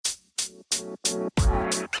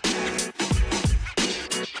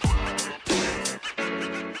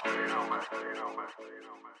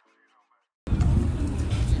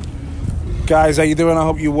Guys, how you doing? I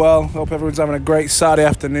hope you're well. Hope everyone's having a great Saturday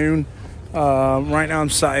afternoon. Right now I'm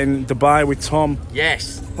sat in Dubai with Tom.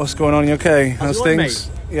 Yes. What's going on? You okay? How's How's it going, things?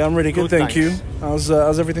 mate? Yeah, I'm really good, thank you. How's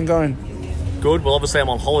everything going? Good. Well, obviously I'm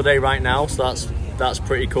on holiday right now, so that's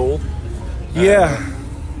pretty cool. Yeah.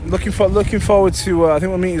 Looking forward to. I think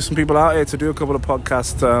we're meeting some people out here to do a couple of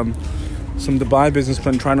podcasts. Some Dubai business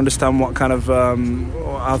plan, trying to understand what kind of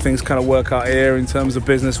how things kind of work out here in terms of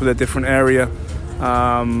business with a different area.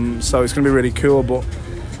 So it's going to be really cool, but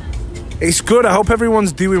it's good. I hope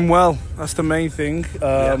everyone's doing well. That's the main thing.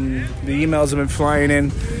 The emails have been flying in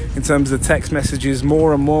terms of the text messages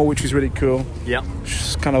more and more, which is really cool. Yeah.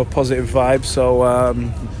 It's kind of a positive vibe. So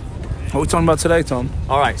what are we talking about today, Tom?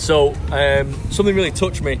 All right. So something really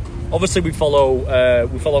touched me. Obviously, we follow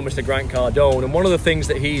Mr. Grant Cardone, and one of the things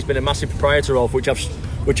that he's been a massive proprietor of, which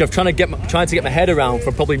I've tried to get my head around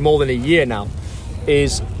for probably more than a year now,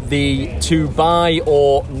 is the to buy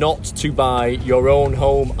or not to buy your own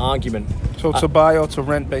home argument. So to buy or to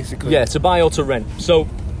rent, basically. Yeah, to buy or to rent. So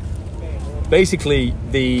basically,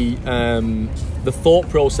 the thought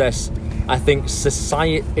process, I think,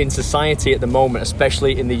 in society at the moment,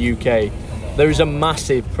 especially in the UK, there is a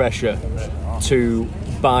massive pressure to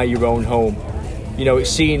buy your own home. You know,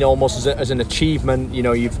 it's seen almost as an achievement. You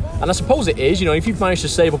know, and I suppose it is. You know, if you've managed to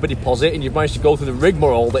save up a deposit and you've managed to go through the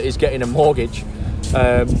rigmarole that is getting a mortgage,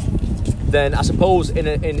 then I suppose in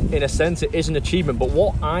a sense it is an achievement. But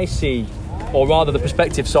what I see, or rather the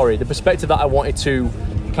perspective that I wanted to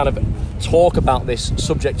kind of talk about this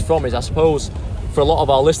subject from is, I suppose, for a lot of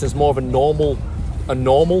our listeners, more of a normal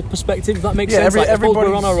perspective, if that makes sense. I suppose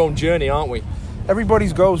we're on our own journey, aren't we?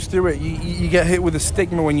 Everybody goes through it. You get hit with a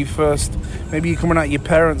stigma when you first, maybe you're coming out of your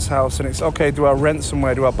parents' house and it's, okay, do I rent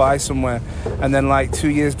somewhere, do I buy somewhere? And then like 2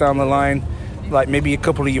 years down the line, like maybe a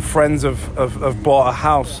couple of your friends have bought a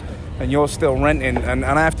house and you're still renting. And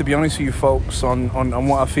I have to be honest with you folks on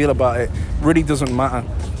what I feel about it. Really doesn't matter.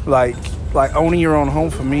 Like owning your own home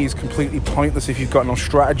for me is completely pointless if you've got no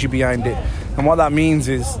strategy behind it. And what that means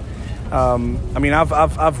is, I mean,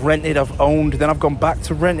 I've rented, I've owned, then I've gone back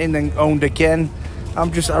to renting, then owned again. I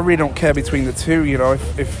really don't care between the two. You know,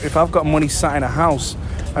 if I've got money sat in a house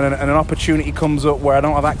and an opportunity comes up where I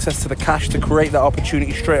don't have access to the cash to create that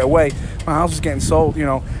opportunity straight away, my house is getting sold. You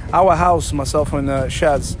know, our house, myself and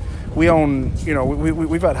Shaz, we own. You know,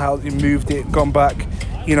 we've had housing, moved it, gone back.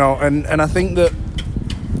 You know, and I think that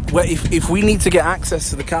if we need to get access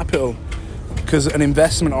to the capital, because an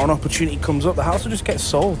investment or an opportunity comes up, the house will just get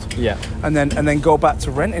sold. Yeah. And then go back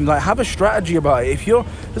to renting. Like, have a strategy about it.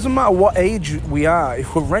 Doesn't matter what age we are,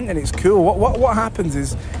 if we're renting, it's cool. What happens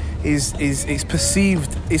is it's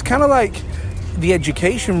perceived. It's kind of like the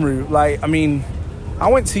education route. Like, I mean, I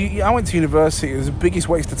went to university. It was the biggest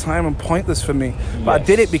waste of time and pointless for me. But I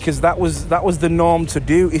did it because that was the norm to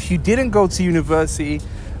do. If you didn't go to university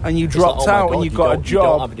and you dropped out and you got a job, you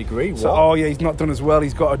don't have a degree. So, oh yeah, he's not done as well.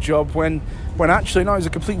 He's got a job. When actually no, it's a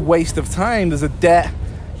complete waste of time. There's a debt,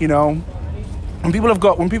 you know. When people have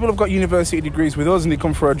got university degrees with us and they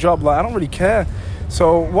come for a job, like, I don't really care.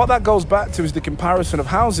 So what that goes back to is the comparison of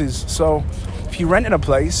houses. So if you're renting a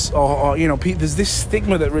place, or you know, there's this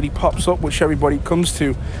stigma that really pops up, which everybody comes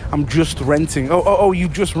to. I'm just renting. Oh, you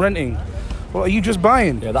just renting. Well, are you just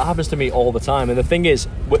buying? Yeah, that happens to me all the time. And the thing is,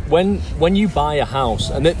 when you buy a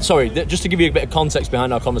house, and just to give you a bit of context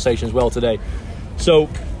behind our conversation as well today. So,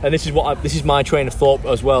 and this is my train of thought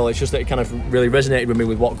as well. It's just that it kind of really resonated with me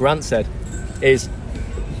with what Grant said. Is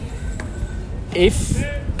if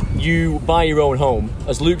you buy your own home,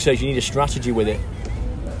 as Luke says, you need a strategy with it.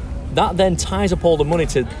 That then ties up all the money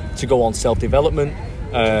to go on self-development,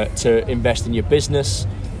 to invest in your business.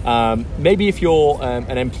 Maybe if you're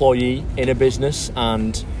an employee in a business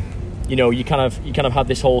and you know you kind of have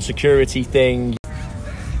this whole security thing.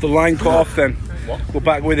 The line cut off then. What? We're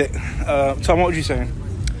back with it. Tom, what was you saying?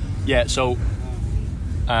 Yeah, so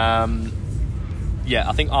I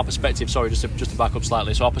think our perspective, just to back up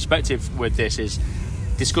slightly. So our perspective with this is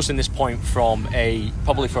discussing this point from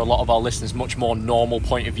probably for a lot of our listeners, much more normal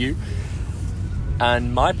point of view.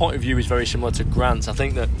 And my point of view is very similar to Grant's. I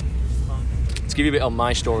think that, to give you a bit on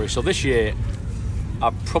my story, so this year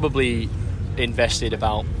I've probably invested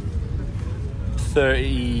about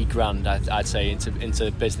 30 grand, I'd say,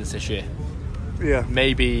 into business this year. Yeah.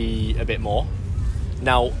 Maybe a bit more.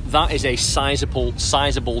 Now, that is a sizable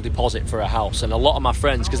deposit for a house. And a lot of my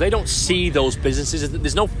friends, because they don't see those businesses,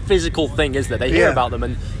 there's no physical thing, is there? They hear about them.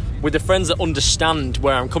 And with the friends that understand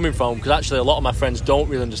where I'm coming from, because actually a lot of my friends don't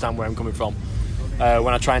really understand where I'm coming from,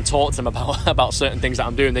 when I try and talk to them about certain things that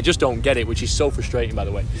I'm doing. They just don't get it, which is so frustrating, by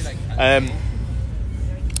the way.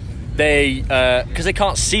 Because they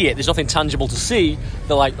can't see it, there's nothing tangible to see.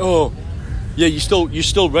 They're like, oh yeah, you're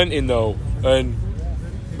still renting though, and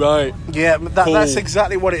right, yeah, cool. That's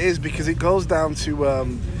exactly what it is, because it goes down to the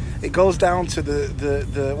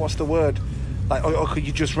what's the word, like, oh,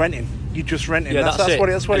 you're just renting. You're just renting. Yeah, that's it.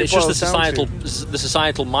 That's what and it it's just boils the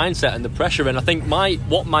societal mindset and the pressure. And I think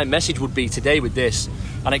what my message would be today with this,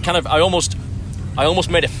 and it kind of, I almost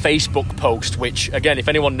made a Facebook post, which, again, if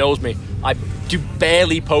anyone knows me, I do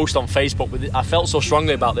barely post on Facebook, but I felt so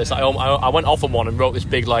strongly about this. I went off on one and wrote this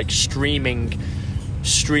big, like, streaming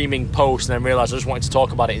post, and then realised I just wanted to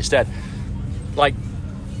talk about it instead. Like,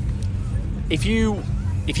 if you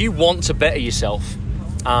want to better yourself,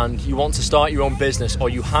 and you want to start your own business, or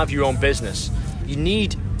you have your own business, you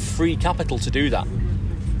need free capital to do that.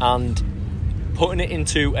 And putting it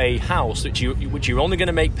into a house which you're only going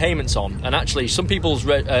to make payments on, and actually some people's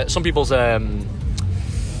what am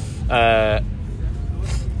I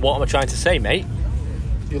trying to say, mate?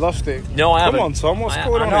 You lost it. No, I haven't. Come on, Tom. What's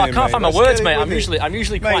going on here, I can't find my words, mate. I'm usually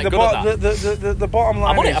quite good at that. The bottom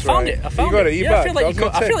line. I'm on it. I found it. You got it. Yeah, I feel like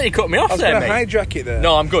you cut me off there, mate. I was going to hijack it there.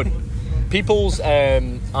 No, I'm good. People's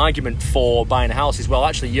argument for buying a house is, well,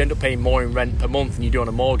 actually, you end up paying more in rent per month than you do on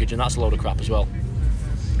a mortgage, and that's a load of crap as well.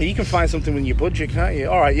 You can find something within your budget, can't you?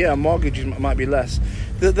 All right, yeah, a mortgage might be less.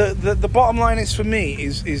 The bottom line is, for me,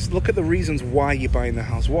 is look at the reasons why you're buying the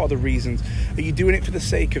house. What are the reasons? Are you doing it for the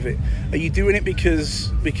sake of it? Are you doing it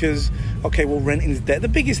because okay, well, renting's dead. The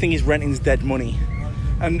biggest thing is renting's dead money.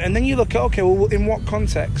 And then you look at, okay, well, in what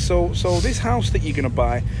context? So this house that you're going to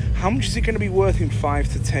buy, how much is it going to be worth in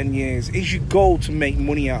 5 to 10 years? Is your goal to make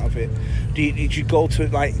money out of it? Is your goal to,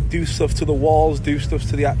 like, do stuff to the walls, do stuff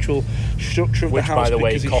to the actual structure of the house? Which, by the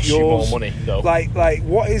way, costs you more money, though. Like,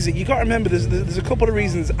 what is it? You got to remember, there's a couple of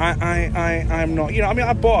reasons I'm not. You know, I mean,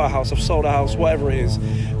 I bought a house, I've sold a house, whatever it is,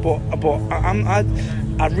 but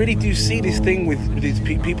I really do see this thing with these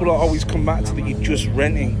people that always come back to that you're just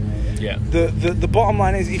renting. Yeah. The bottom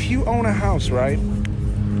line is, if you own a house, right,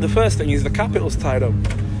 the first thing is the capital's tied up.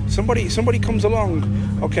 Somebody comes along,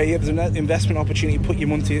 okay, yeah, there's an investment opportunity, put your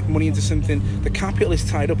money into something, the capital is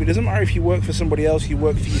tied up. It doesn't matter if you work for somebody else, you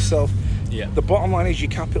work for yourself. Yeah. The bottom line is your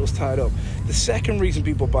capital's tied up. The second reason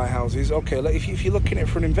people buy houses, okay, like if you're looking at it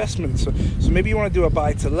for an investment, so maybe you want to do a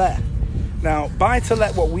buy-to-let. Now,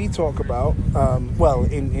 buy-to-let, what we talk about,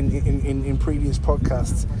 in previous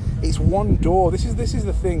podcasts, it's one door. This is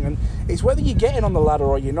the thing, and it's whether you're getting on the ladder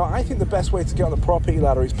or you're not. I think the best way to get on the property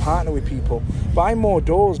ladder is partner with people. Buy more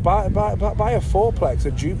doors. Buy a fourplex,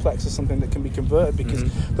 a duplex, or something that can be converted. Because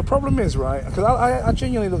the problem is, right, because I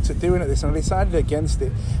genuinely looked at doing this and I decided against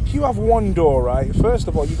it. If you have one door, right, first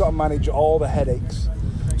of all, you've got to manage all the headaches.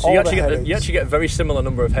 So you actually get a very similar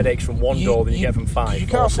number of headaches from one door than you get from 5. You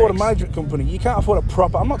can't afford a management company. You can't afford a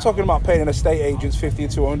proper. I'm not talking about paying an estate agents £50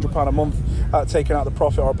 to £100 a month, taking out the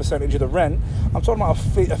profit or a percentage of the rent. I'm talking about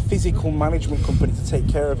a physical management company to take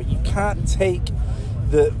care of it. You can't take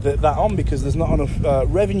that on because there's not enough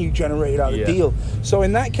revenue generated out of the deal. So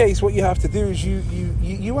in that case, what you have to do is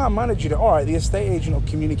you are managing it. All right, the estate agent will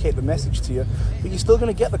communicate the message to you, but you're still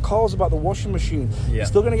going to get the calls about the washing machine. Yeah. You're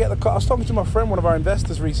still going to get the call. I was talking to my friend, one of our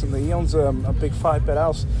investors recently. He owns a big 5-bed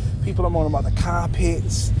house. People are moaning about the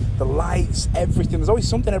carpets, the lights, everything. There's always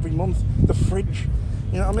something every month. The fridge.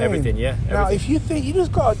 You know what I mean? Everything, yeah. Now, if you think, you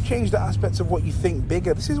just got to change the aspects of what you think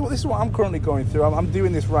bigger. This is what I'm currently going through. I'm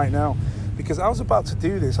doing this right now. Because I was about to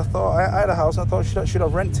do this. I thought I had a house. I thought, should I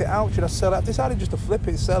rent it out? Should I sell it? I decided just to flip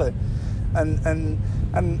it, sell it, and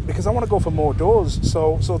because I want to go for more doors.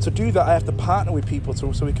 So to do that, I have to partner with people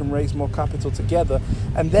so we can raise more capital together.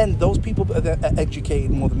 And then those people are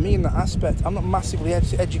educated more than me in that aspect. I'm not massively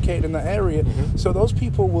educated in that area, so those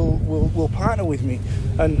people will partner with me,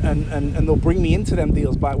 and they'll bring me into them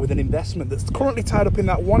deals with an investment that's currently tied up in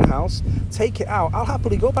that one house. Take it out. I'll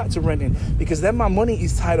happily go back to renting because then my money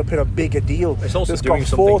is tied up in a bigger deal. It's also that's doing got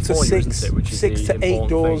something 4 to for 6, you, isn't it? Which is 6 to 8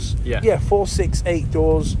 doors. Thing. Yeah, 4, 6, 8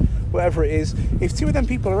 doors. Whatever it is, if 2 of them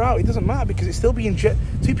people are out, it doesn't matter because it's still being two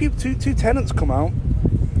tenants come out.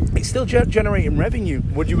 It's still generating revenue.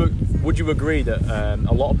 Would you agree that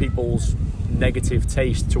a lot of people's negative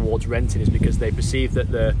taste towards renting is because they perceive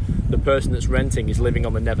that the person that's renting is living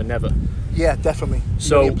on the never? Yeah, definitely.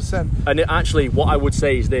 So, 100%. And actually, what I would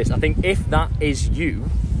say is this: I think if that is you,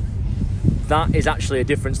 that is actually a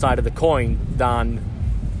different side of the coin than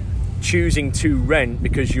choosing to rent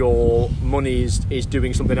because your money is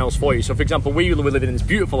doing something else for you. So for example, we were living in this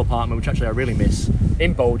beautiful apartment, which actually I really miss,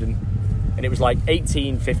 in Bowden, and it was like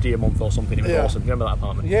 $18.50 a month or something. It was awesome. Remember that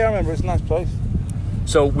apartment? Yeah, I remember. It's a nice place.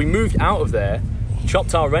 So we moved out of there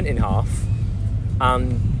chopped our rent in half,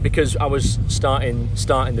 and because I was starting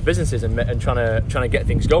the businesses and trying to get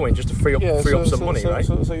things going just to free up some money, right?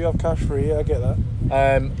 So you have cash free, yeah, I get that.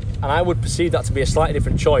 And I would perceive that to be a slightly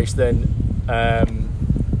different choice than, I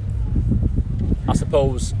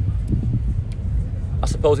suppose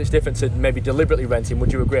it's different to maybe deliberately renting.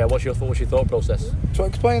 Would you agree? What's your thought process? So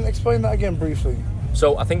explain that again briefly.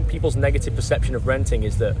 So I think people's negative perception of renting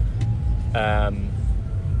is that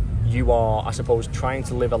you are, I suppose, trying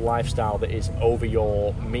to live a lifestyle that is over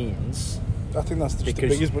your means. I think that's just the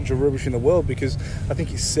biggest bunch of rubbish in the world, because I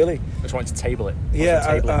think it's silly. I just wanted to table it.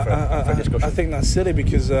 I think that's silly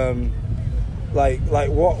because,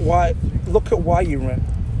 why? Look at why you rent.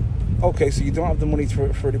 Okay, so you don't have the money for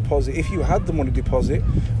a deposit. If you had the money deposit,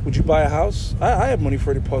 would you buy a house? I had money for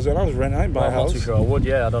a deposit and I was renting. I didn't buy a house. I'm not too sure I would.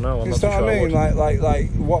 Yeah, I don't know. I'm not too sure I mean? Like,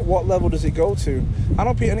 what level does it go to? I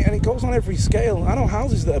don't. And it goes on every scale. I know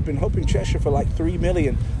houses that have been up in Cheshire for like $3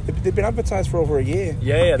 million. They've been advertised for over a year.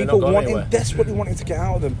 Yeah. People desperately wanting to get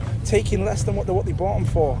out of them, taking less than what they bought them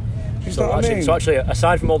for. You know what I mean? So actually,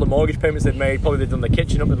 aside from all the mortgage payments they've made, probably they've done the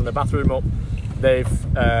kitchen up, they've done the bathroom up. They've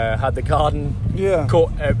had the garden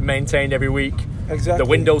cut, maintained every week. Exactly. The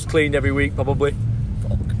windows cleaned every week, probably.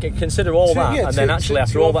 Consider all that, and then actually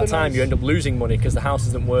after all that time, you end up losing money because the house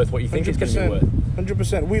isn't worth what you think it's going to be worth.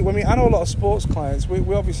 100%. I know a lot of sports clients.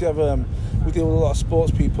 We obviously have we deal with a lot of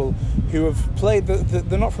sports people who have played.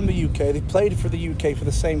 They're not from the UK. They played for the UK for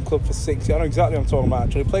the same club for 6 years. I know exactly what I'm talking about.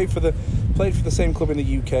 Actually, played for the same club in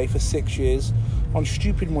the UK for 6 years on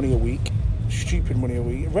stupid money a week.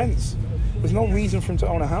 Rents. There's no reason for him to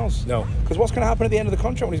own a house. No. Because what's going to happen at the end of the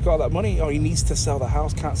contract when he's got that money? Oh, he needs to sell the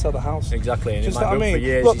house, can't sell the house. Exactly. And just what I mean. For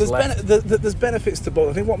years, look, there's benefits to both.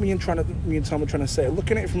 I think what me and Tom are trying to say,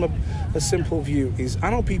 looking at it from a simple view, is I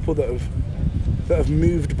know people that have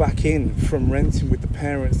moved back in from renting with the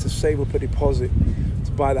parents to save up a deposit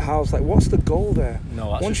to buy the house. Like, what's the goal there?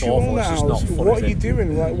 No, that's once just you awful. own the house, what are you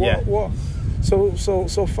doing? Like, what? So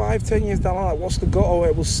 5-10 years down the line, what's the goal?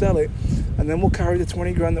 Oh, we'll sell it, and then we'll carry the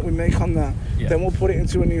 20 grand that we make on that. Yeah. Then we'll put it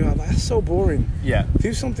into a new house. Like, that's so boring. Yeah.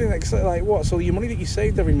 Do something like what? So your money that you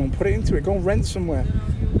saved every month, put it into it. Go and rent somewhere.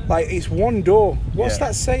 Like, it's one door. What's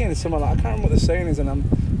that saying? Something like, I can't remember what the saying is, and I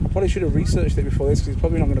probably should have researched it before this because it's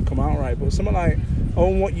probably not going to come out right. But something like,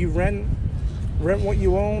 own what you rent what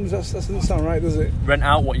you own. That doesn't sound right, does it? Rent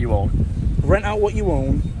out what you own. Rent out what you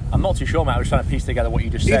own. I'm not too sure, mate. I was trying to piece together what you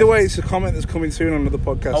just said. Either way, it's a comment that's coming soon on another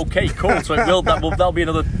podcast. Okay, cool. So that'll be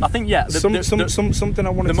another. I think something I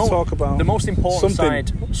wanted to talk about. The most important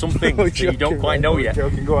side, something that you don't quite know yet.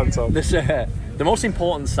 Joking. Go on, Tom. The most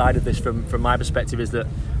important side of this, from my perspective, is that.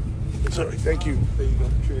 Sorry. Thank you. There you go.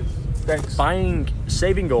 Cheers. Thanks.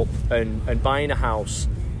 Saving up and buying a house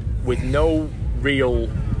with no real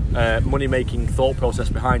money-making thought process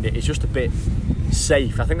behind it is just a bit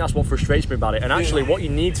safe. I think that's what frustrates me about it. And actually, what you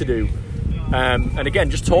need to do, and again,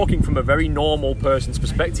 just talking from a very normal person's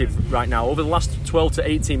perspective right now, over the last 12 to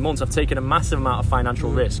 18 months, I've taken a massive amount of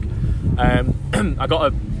financial risk. I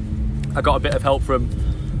got a bit of help from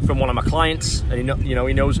one of my clients, and he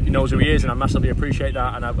knows who he is, and I massively appreciate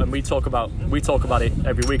that. And we talk about it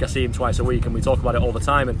every week. I see him twice a week, and we talk about it all the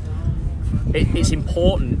time. And it's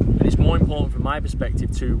important, and it's more important from my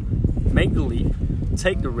perspective to make the leap,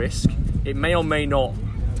 take the risk. It may or may not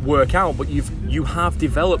work out, but you have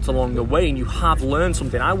developed along the way, and you have learned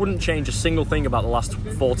something. I wouldn't change a single thing about the last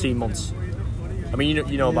 14 months. I mean,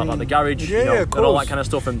 you know about like the garage, and all that kind of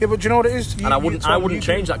stuff. And, but do you know what it is? I wouldn't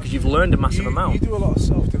change that because you've learned a massive amount. You do a lot of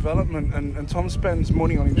self-development, and Tom spends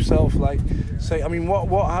money on himself. Like, say, I mean,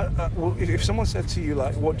 if someone said to you,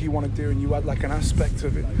 like, what do you want to do, and you had like an aspect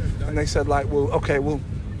of it, and they said, like,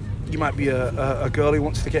 you might be a girl who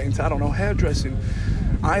wants to get into, I don't know, hairdressing,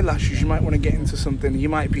 eyelashes. You might want to get into something. You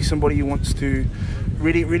might be somebody who wants to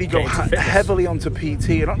really go heavily onto PT.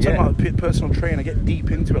 You're not talking about personal trainer. Get deep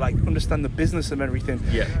into it, like understand the business of everything.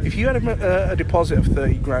 Yeah. If you had a deposit of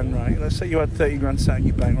 30 grand, right? Let's say you had 30 grand sat in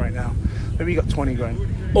your bank right now. Maybe you got 20 grand.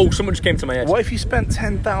 Oh, someone just came to my head. What if you spent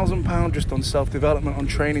 £10,000 just on self-development, on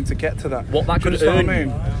training to get to that? What that could earn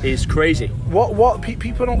you is crazy.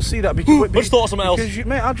 People don't see that because I just thought of something else. Because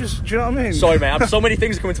do you know what I mean? Sorry, mate. So many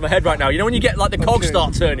things are coming to my head right now. You know when you get like the cogs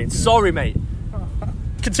start turning. Sorry, mate.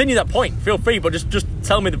 Continue that point. Feel free, but just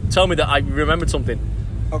tell me that I remembered something.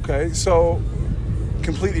 Okay, so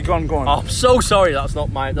completely gone. Oh, I'm so sorry. That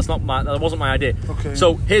wasn't my idea. Okay.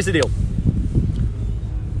 So here's the deal.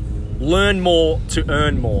 Learn more to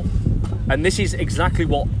earn more, and this is exactly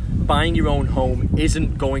what buying your own home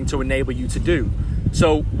isn't going to enable you to do.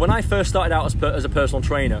 So when I first started out as a personal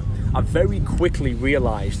trainer, I very quickly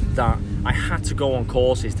realised that I had to go on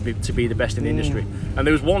courses to be the best in the industry. And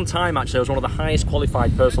there was one time actually I was one of the highest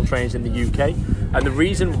qualified personal trainers in the UK, and the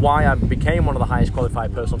reason why I became one of the highest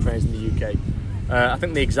qualified personal trainers in the UK, I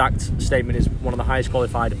think the exact statement is one of the highest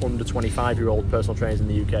qualified under 25-year-old personal trainers in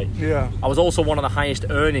the UK. Yeah. I was also one of the highest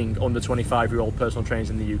earning under 25-year-old personal trainers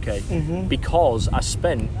in the UK because I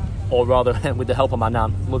spent, or rather with the help of my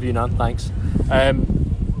nan, love you nan, thanks,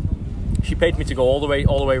 she paid me to go all the way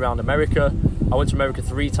around America. I went to America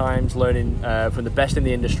 3 times learning from the best in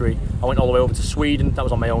the industry. I went all the way over to Sweden, that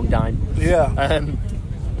was on my own dime. Yeah.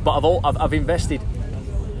 But I've invested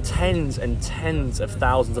tens and tens of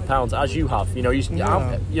thousands of pounds, as you have. You've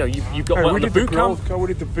got the boot camp.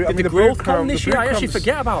 The growth come this year. I actually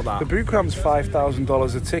forget about that. The boot camp's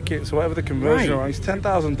 $5,000 a ticket, so whatever the conversion rate is,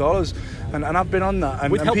 $10,000, and I've been on that.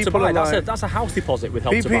 And, with and Help to people Buy, like, that's a house deposit with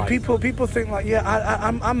Help to Buy. People think like,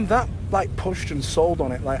 I'm that like pushed and sold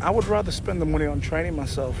on it. Like I would rather spend the money on training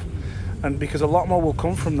myself. And because a lot more will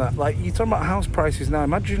come from that. Like you're talking about house prices now.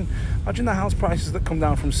 Imagine the house prices that come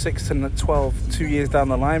down from 6 to 12 2 years down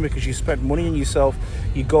the line because you spent money on yourself.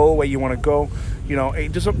 You go where you want to go.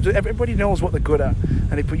 It doesn't. Everybody knows what they're good at,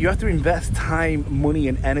 but you have to invest time, money,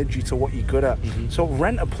 and energy to what you're good at. So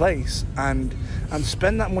rent a place and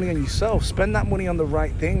spend that money on yourself. Spend that money on the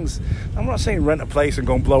right things. I'm not saying rent a place and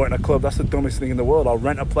go and blow it in a club. That's the dumbest thing in the world. I'll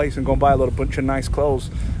rent a place and go and buy a bunch of nice clothes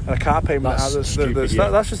and a car payment. That's just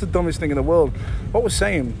the dumbest thing in the world. What we're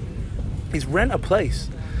saying is rent a place.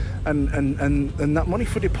 And that money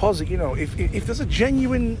for deposit, if there's a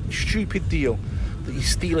genuine stupid deal that you're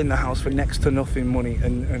stealing the house for next to nothing money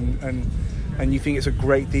and you think it's a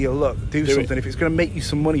great deal, look, do something. If it's going to make you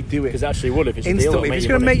some money, do it. Because actually would if it's instantly. If it's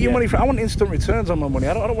going to make you money, I want instant returns on my money.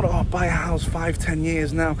 I don't want to buy a house 5-10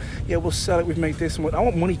 years now. Yeah, we'll sell it. We've made this. I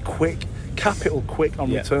want money quick, capital quick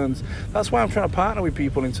on returns. That's why I'm trying to partner with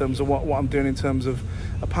people in terms of what I'm doing in terms of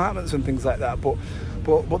apartments and things like that. But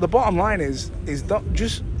the bottom line is that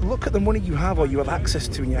just look at the money you have or you have access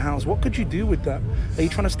to in your house. What could you do with that? Are you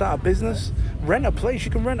trying to start a business? Rent a place. You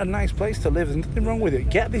can rent a nice place to live. There's nothing wrong with it.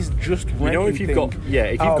 Get this just renting if you've got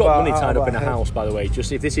money tied up in a house, by the way,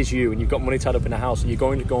 just if this is you and you've got money tied up in a house and you're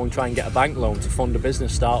going to go and try and get a bank loan to fund a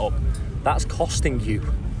business startup, that's costing you,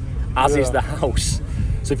 as is the house.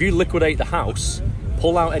 So if you liquidate the house,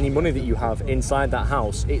 pull out any money that you have inside that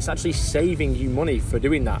house, it's actually saving you money for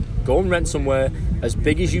doing that. Go and rent somewhere as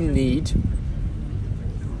big as you need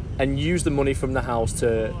and use the money from the house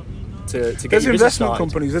to get there's your investment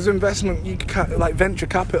companies, there's investment, you can, like venture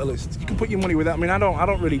capitalists, you can put your money with that. I mean, I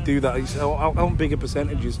don't really do that. I want bigger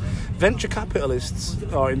percentages. Venture capitalists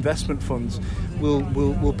or investment funds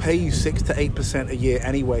will pay you 6 to 8% a year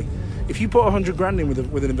anyway. If you put 100 grand in with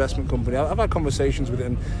an investment company, I've had conversations with it,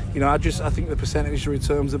 and I think the percentage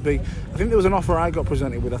returns would be. I think there was an offer I got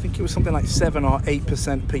presented with. I think it was something like 7 or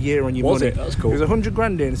 8% per year on your money. Was it? That's cool. It was 100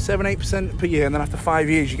 grand in, 7-8% per year, and then after 5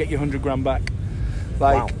 years you get your 100 grand back.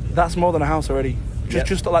 That's more than a house already.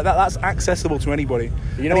 Just like that. That's accessible to anybody.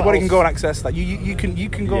 Anybody can go and access that. You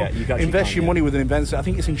can go invest your money with an investor. I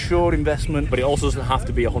think it's insured investment. But it also doesn't have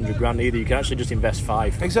to be 100 grand either. You can actually just invest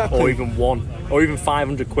 5. Exactly. Or even 1. Or even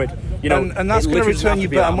 500 quid. And that's going to return you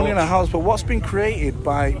better money in a house. But what's been created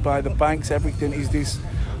by the banks, everything, is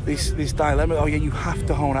this dilemma. Oh yeah, you have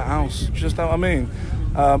to own a house. Just know what I mean.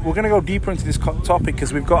 We're going to go deeper into this topic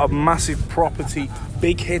because we've got a massive property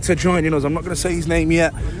big hitter joining us. I'm not going to say his name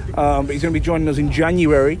yet, but he's going to be joining us in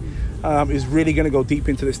January. He's really going to go deep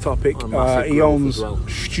into this topic. He owns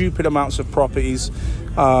stupid amounts of properties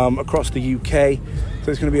across the UK. So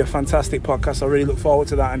it's going to be a fantastic podcast. I really look forward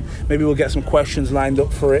to that, and maybe we'll get some questions lined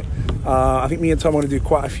up for it. I think me and Tom want to do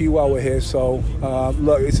quite a few while we're here. So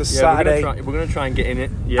look, it's a Saturday. We're going to try and get in it.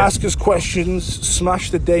 Yeah. Ask us questions, smash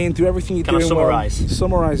the day, and do everything you're doing. Can I summarise? Well.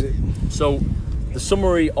 Summarise it. So the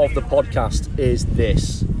summary of the podcast is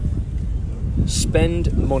this: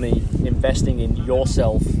 spend money investing in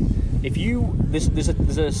yourself.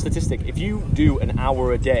 There's a statistic. If you do an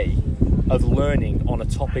hour a day of learning on a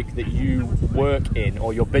topic that you work in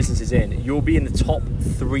or your business is in, you'll be in the top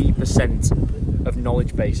 3% of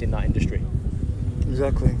knowledge base in that industry.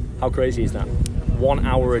 Exactly. How crazy is that? 1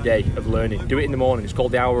 hour a day of learning. Do it in the morning. It's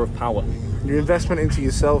called the hour of power. Your investment into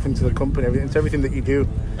yourself, into the company, into everything that you do.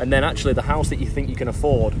 And then actually the house that you think you can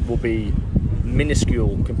afford will be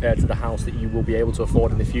minuscule compared to the house that you will be able to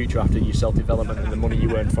afford in the future after your self-development and the money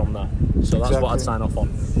you earn from that. So that's what I'd sign off on.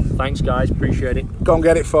 Thanks guys, appreciate it. Go and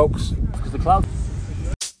get it, folks. The cloud.